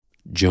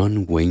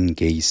John Wayne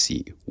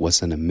Gacy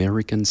was an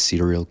American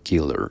serial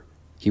killer.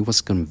 He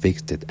was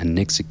convicted and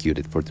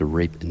executed for the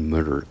rape and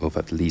murder of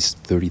at least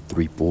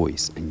 33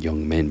 boys and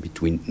young men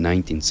between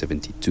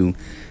 1972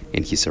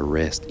 and his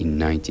arrest in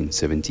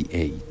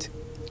 1978.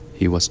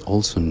 He was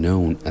also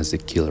known as the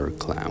Killer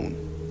Clown.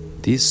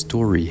 This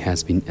story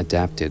has been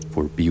adapted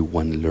for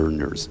B1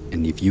 learners,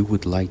 and if you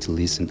would like to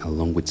listen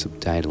along with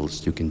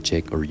subtitles, you can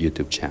check our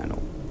YouTube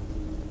channel.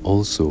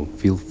 Also,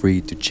 feel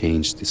free to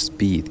change the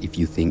speed if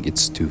you think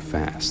it's too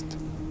fast.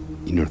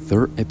 In our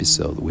third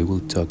episode, we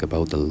will talk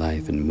about the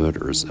life and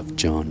murders of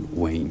John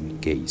Wayne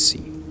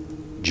Gacy.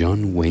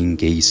 John Wayne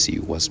Gacy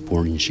was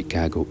born in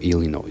Chicago,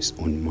 Illinois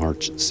on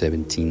March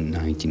 17,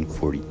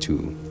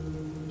 1942.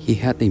 He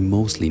had a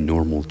mostly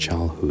normal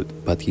childhood,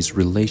 but his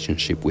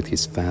relationship with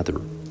his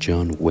father,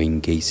 John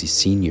Wayne Gacy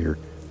Sr.,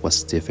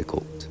 was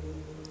difficult.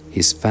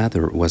 His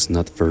father was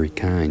not very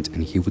kind,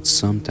 and he would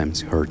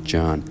sometimes hurt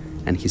John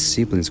and his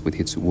siblings with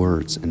his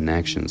words and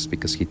actions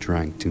because he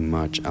drank too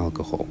much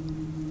alcohol.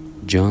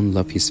 John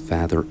loved his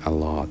father a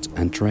lot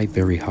and tried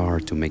very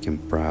hard to make him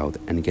proud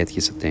and get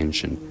his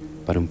attention,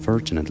 but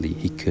unfortunately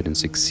he couldn't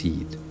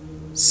succeed.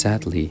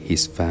 Sadly,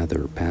 his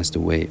father passed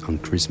away on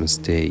Christmas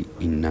Day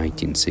in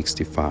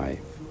 1965.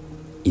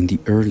 In the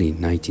early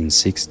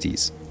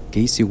 1960s,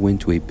 Gacy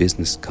went to a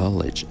business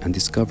college and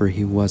discovered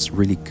he was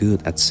really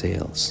good at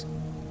sales.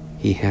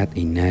 He had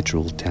a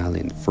natural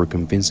talent for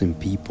convincing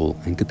people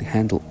and could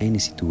handle any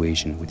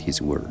situation with his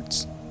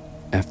words.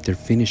 After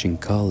finishing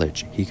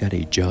college, he got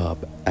a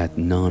job at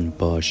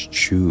Non-Bush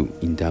Shoe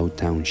in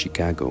downtown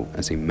Chicago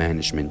as a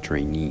management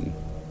trainee.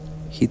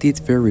 He did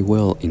very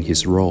well in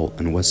his role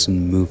and was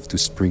soon moved to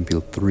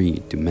Springfield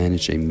 3 to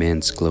manage a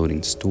men's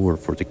clothing store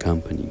for the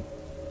company.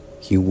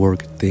 He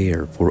worked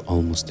there for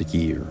almost a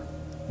year.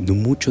 No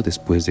mucho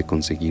después de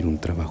conseguir un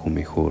trabajo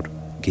mejor,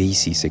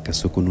 Gacy se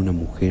casó con una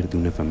mujer de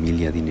una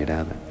familia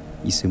adinerada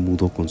y se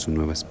mudó con su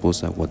nueva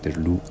esposa a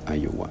Waterloo,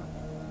 Iowa.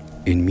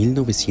 En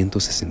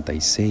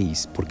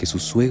 1966, porque su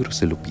suegro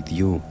se lo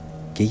pidió,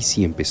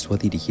 Gacy empezó a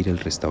dirigir el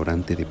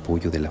restaurante de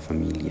pollo de la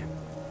familia.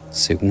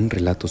 Según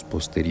relatos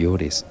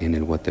posteriores en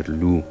el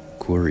Waterloo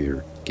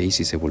Courier,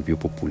 Gacy se volvió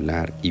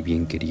popular y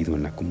bien querido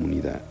en la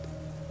comunidad.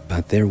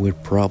 But there were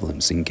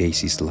problems in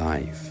Gacy's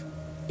life.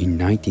 In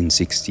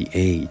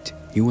 1968,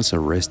 he was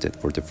arrested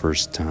for the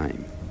first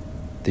time.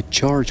 The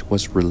charge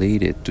was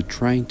related to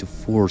trying to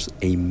force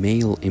a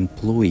male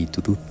employee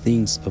to do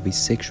things of a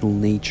sexual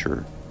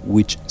nature,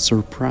 which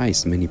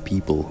surprised many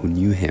people who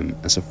knew him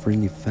as a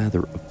friendly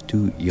father of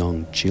two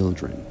young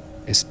children,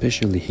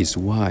 especially his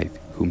wife,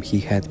 whom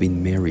he had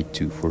been married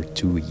to for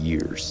 2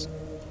 years.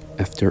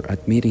 After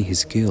admitting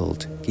his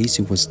guilt,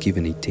 Gacy was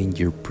given a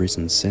 10-year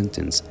prison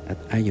sentence at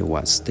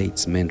Iowa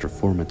State's Men's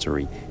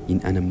Reformatory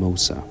in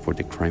Anamosa for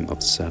the crime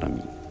of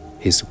sodomy.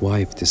 His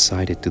wife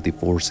decided to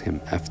divorce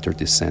him after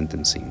the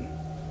sentencing.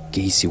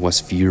 Gacy was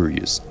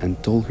furious and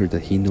told her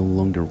that he no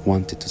longer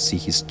wanted to see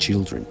his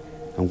children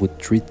and would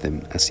treat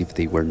them as if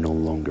they were no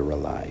longer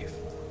alive.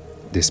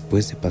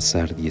 Después de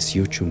pasar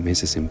 18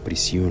 meses en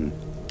prisión,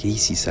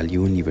 Gacy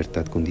salió en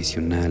libertad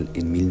condicional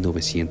en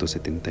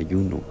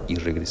 1971 y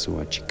regresó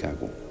a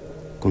Chicago.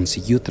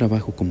 Consiguió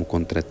trabajo como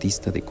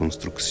contratista de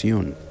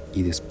construcción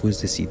y después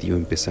decidió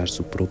empezar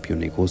su propio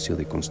negocio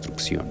de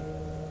construcción.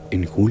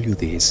 En julio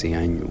de ese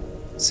año,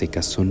 se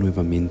casó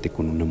nuevamente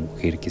con una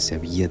mujer que se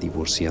había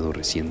divorciado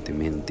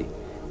recientemente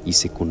y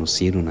se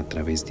conocieron a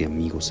través de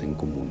amigos en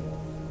común.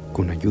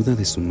 Con ayuda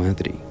de su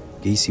madre,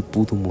 Gacy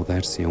pudo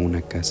mudarse a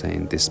una casa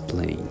en Des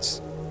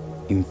Plaines.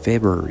 In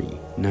February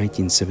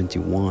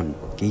 1971,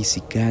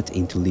 Gacy got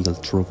into legal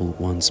trouble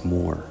once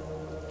more.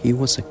 He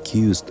was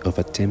accused of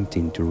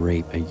attempting to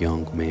rape a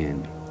young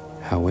man.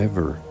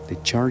 However, the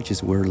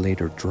charges were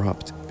later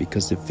dropped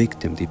because the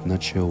victim did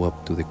not show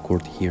up to the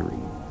court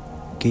hearing.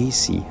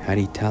 Gacy had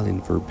a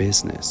talent for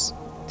business.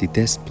 The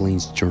Des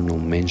Plaines Journal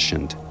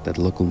mentioned that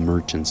local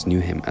merchants knew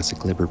him as a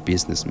clever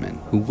businessman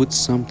who would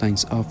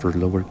sometimes offer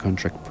lower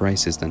contract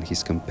prices than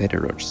his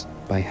competitors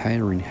by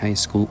hiring high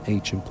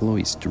school-age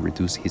employees to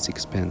reduce his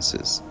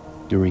expenses.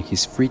 During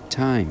his free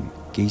time,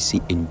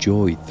 Gacy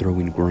enjoyed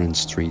throwing grand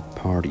street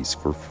parties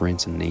for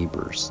friends and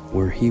neighbors,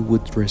 where he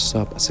would dress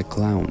up as a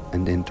clown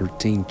and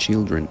entertain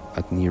children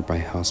at nearby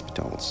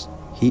hospitals.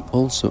 He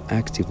also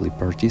actively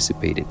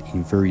participated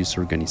in various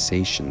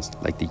organizations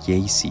like the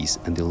Jaycees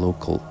and the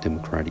local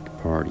Democratic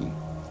Party.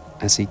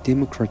 As a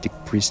Democratic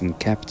prison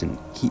captain,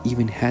 he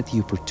even had the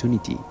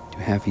opportunity to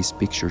have his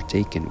picture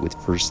taken with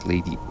First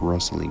Lady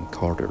Rosalynn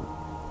Carter.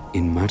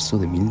 En marzo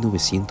de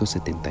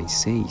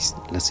 1976,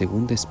 la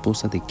segunda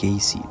esposa de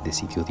Gacy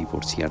decidió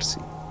divorciarse.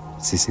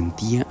 Se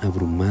sentía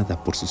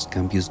abrumada por sus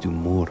cambios de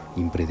humor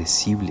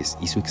impredecibles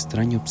y su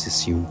extraña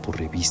obsesión por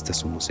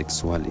revistas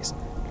homosexuales,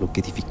 lo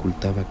que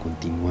dificultaba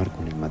continuar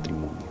con el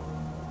matrimonio.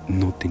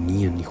 No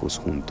tenían hijos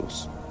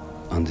juntos.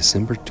 On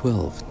December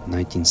 12,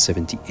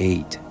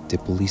 1978, the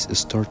police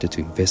started to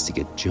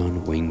investigate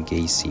John Wayne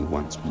Gacy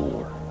once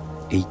more.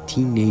 A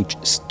teenage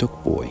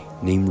stock boy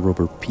named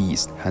Robert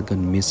Pease had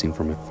gone missing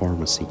from a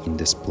pharmacy in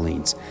Des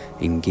Plaines,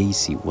 and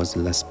Gacy was the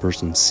last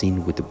person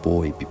seen with the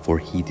boy before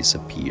he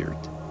disappeared.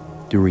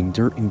 During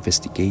their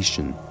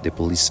investigation, the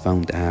police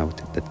found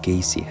out that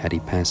Gacy had a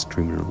past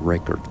criminal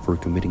record for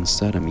committing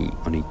sodomy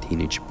on a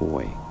teenage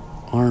boy.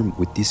 Armed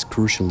with this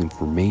crucial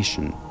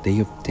information, they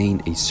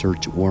obtained a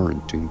search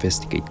warrant to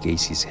investigate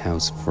Gacy's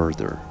house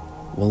further.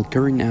 While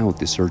carrying out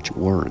the search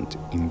warrant,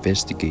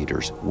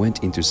 investigators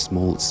went into a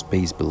small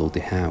space below the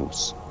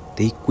house.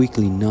 They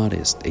quickly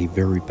noticed a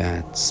very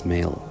bad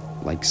smell,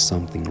 like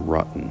something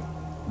rotten.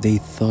 They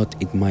thought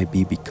it might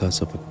be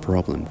because of a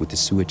problem with the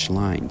sewage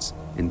lines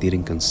and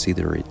didn't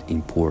consider it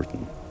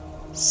important.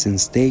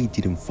 Since they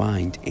didn't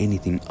find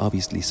anything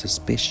obviously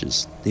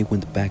suspicious, they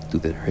went back to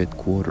their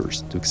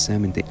headquarters to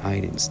examine the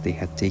items they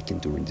had taken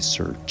during the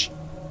search.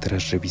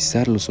 Tras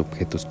revisar los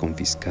objetos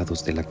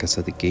confiscados de la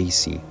casa de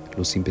Gacy,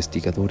 los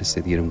investigadores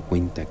se dieron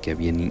cuenta que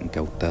habían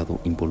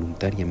incautado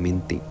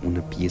involuntariamente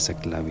una pieza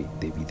clave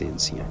de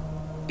evidencia.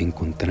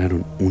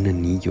 Encontraron un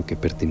anillo que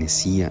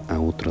pertenecía a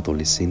otro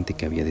adolescente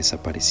que había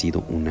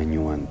desaparecido un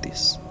año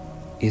antes.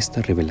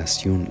 Esta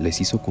revelación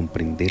les hizo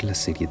comprender la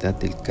seriedad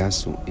del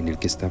caso en el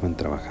que estaban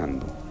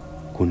trabajando.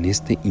 Con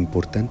este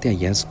importante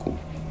hallazgo,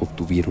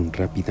 obtuvieron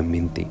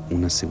rápidamente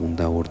una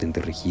segunda orden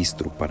de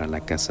registro para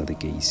la casa de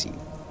Gacy.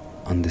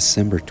 On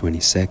December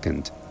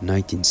 22,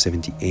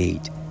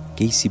 1978,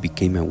 Gacy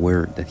became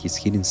aware that his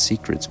hidden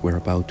secrets were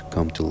about to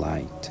come to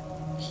light.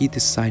 He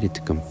decided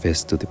to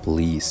confess to the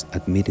police,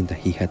 admitting that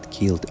he had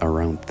killed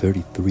around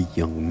 33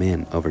 young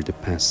men over the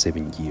past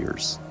 7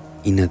 years.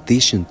 In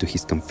addition to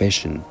his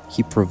confession,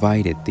 he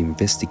provided the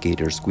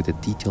investigators with a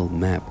detailed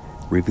map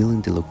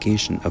revealing the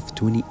location of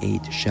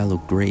 28 shallow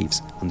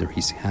graves under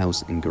his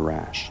house and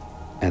garage.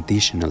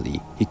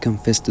 Additionally, he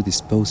confessed to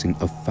disposing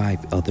of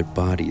 5 other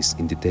bodies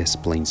in the Des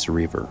Plaines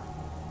River.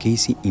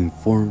 Gacy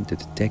informed the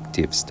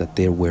detectives that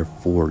there were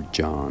 4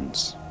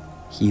 Johns.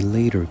 He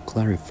later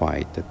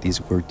clarified that these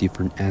were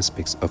different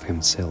aspects of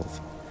himself: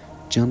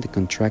 John the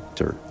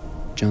contractor,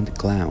 John the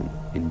clown,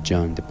 and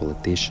John the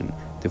politician.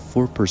 The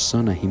 4th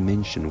persona he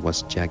mentioned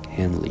was Jack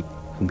Henley,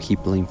 whom he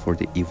blamed for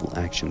the evil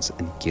actions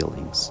and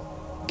killings.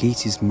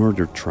 Gacy's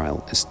murder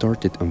trial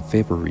started on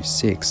February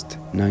 6,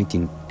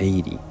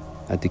 1980,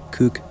 at the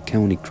Cook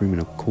County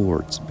Criminal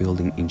Courts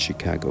building in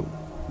Chicago.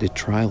 The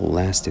trial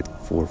lasted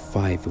for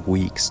 5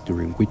 weeks,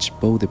 during which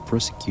both the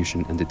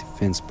prosecution and the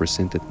defense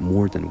presented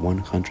more than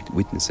 100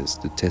 witnesses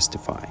to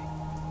testify.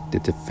 The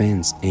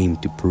defense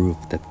aimed to prove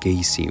that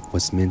Gacy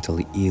was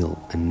mentally ill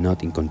and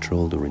not in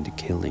control during the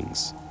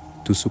killings.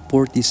 To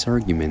support this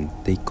argument,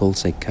 they called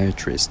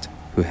psychiatrists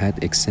who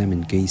had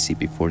examined Gacy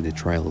before the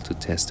trial to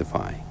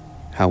testify.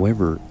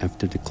 However,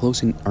 after the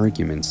closing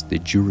arguments, the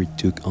jury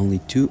took only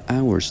 2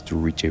 hours to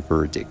reach a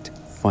verdict,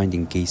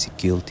 finding Gacy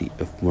guilty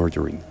of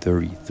murdering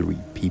 33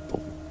 people.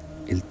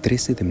 El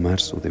 13 de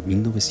marzo de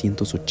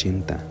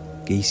 1980,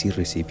 Gacy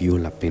recibió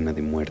la pena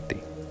de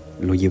muerte.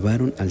 Lo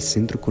llevaron al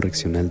Centro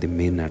Correccional de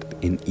Menard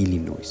en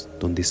Illinois,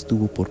 donde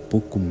estuvo por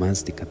poco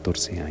más de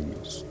 14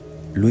 años.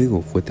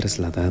 Luego fue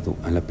trasladado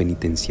a la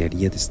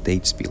penitenciaría de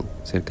Statesville,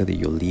 cerca de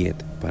Joliet,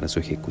 para su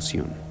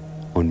ejecución.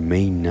 On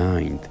May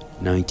 9,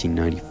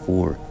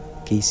 1994,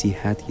 Gacy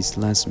had his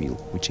last meal,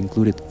 which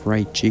included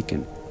fried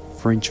chicken,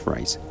 French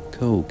fries,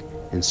 Coke,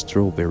 and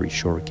strawberry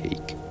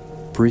shortcake.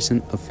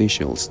 Prison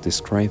officials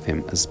describe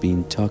him as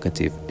being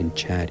talkative and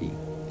chatty.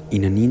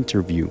 In an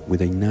interview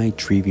with a Night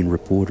Tribune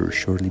reporter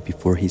shortly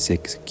before his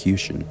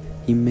execution,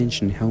 he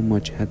mentioned how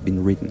much had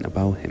been written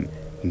about him,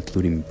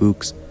 including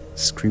books,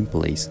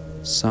 screenplays,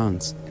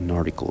 songs, and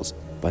articles,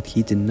 but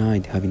he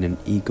denied having an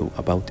ego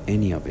about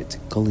any of it,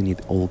 calling it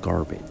all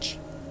garbage.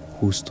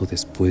 Justo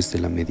después de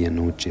la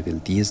medianoche del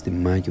 10 de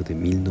mayo de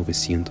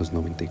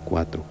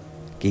 1994,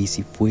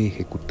 Gacy fue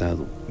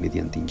ejecutado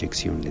mediante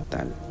inyección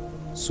letal.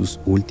 Sus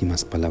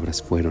últimas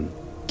palabras fueron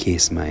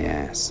 "Kiss my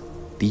ass",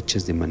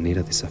 dichas de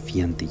manera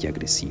desafiante y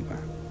agresiva.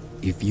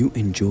 If you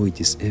enjoyed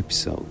this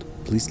episode,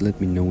 please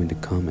let me know in the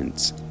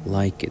comments,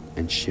 like it,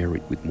 and share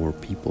it with more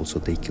people so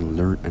they can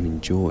learn and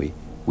enjoy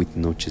with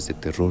Noches de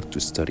Terror to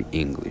study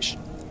English.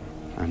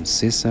 I'm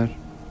Cesar,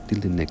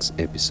 till the next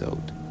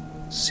episode.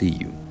 See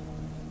you.